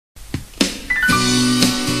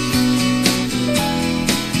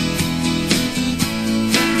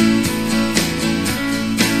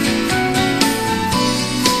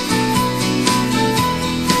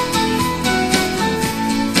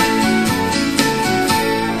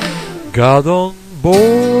Got on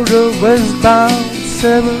board a westbound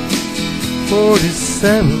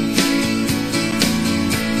 747.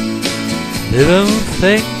 Didn't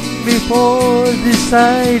think before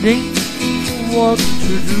deciding what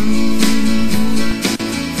to do.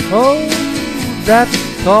 Oh, that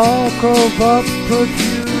talk of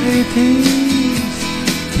opportunities,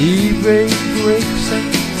 tea break breaks and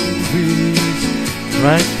movies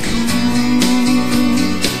rang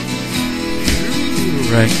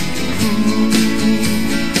true, rang true.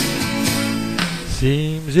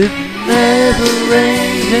 Seems it never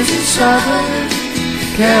rains in Southern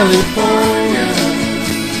California.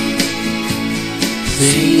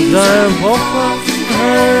 Seems I've often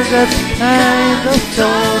heard that kind of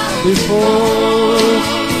talk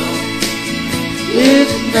before. It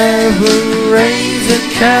never rains in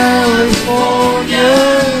California,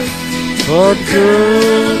 but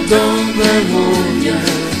girl, don't they warn ya,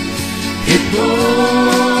 it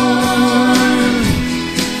pours,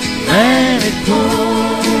 man, it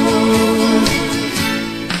pours.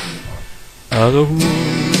 Out of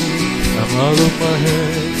wood, I'm out of my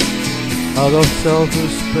head. Out of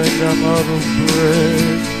self-respect, I'm out of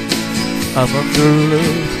bread. I'm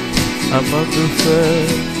underlived, I'm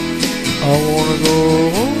underfed. I wanna go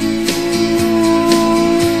home.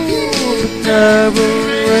 It never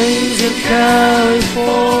rains in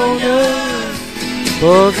California,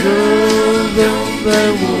 but girl, don't they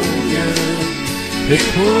warn ya, it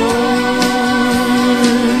pours,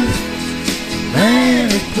 man,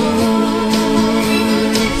 it pours.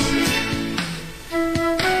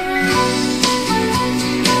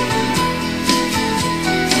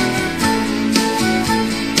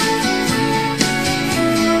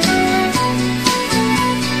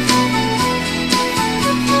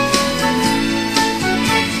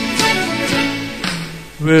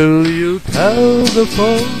 Will you tell the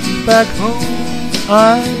folks back home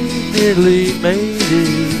I nearly made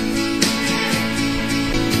it?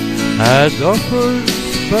 Had offers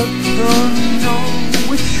but don't know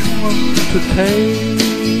which one to take.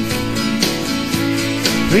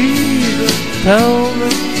 Please don't tell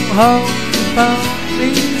them how you found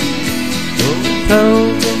me. Don't tell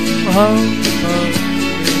them how you found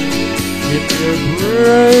me. In your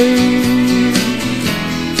grave,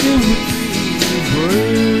 give me your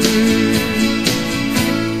grave.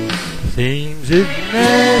 Seems it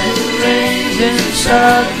never rains in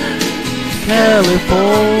Southern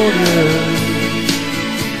California.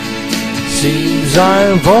 Seems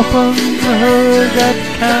I've often heard that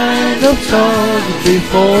kind of talk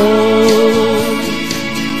before.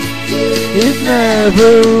 It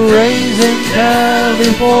never rains in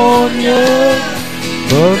California,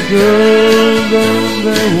 but girl, don't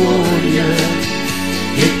they warn ya,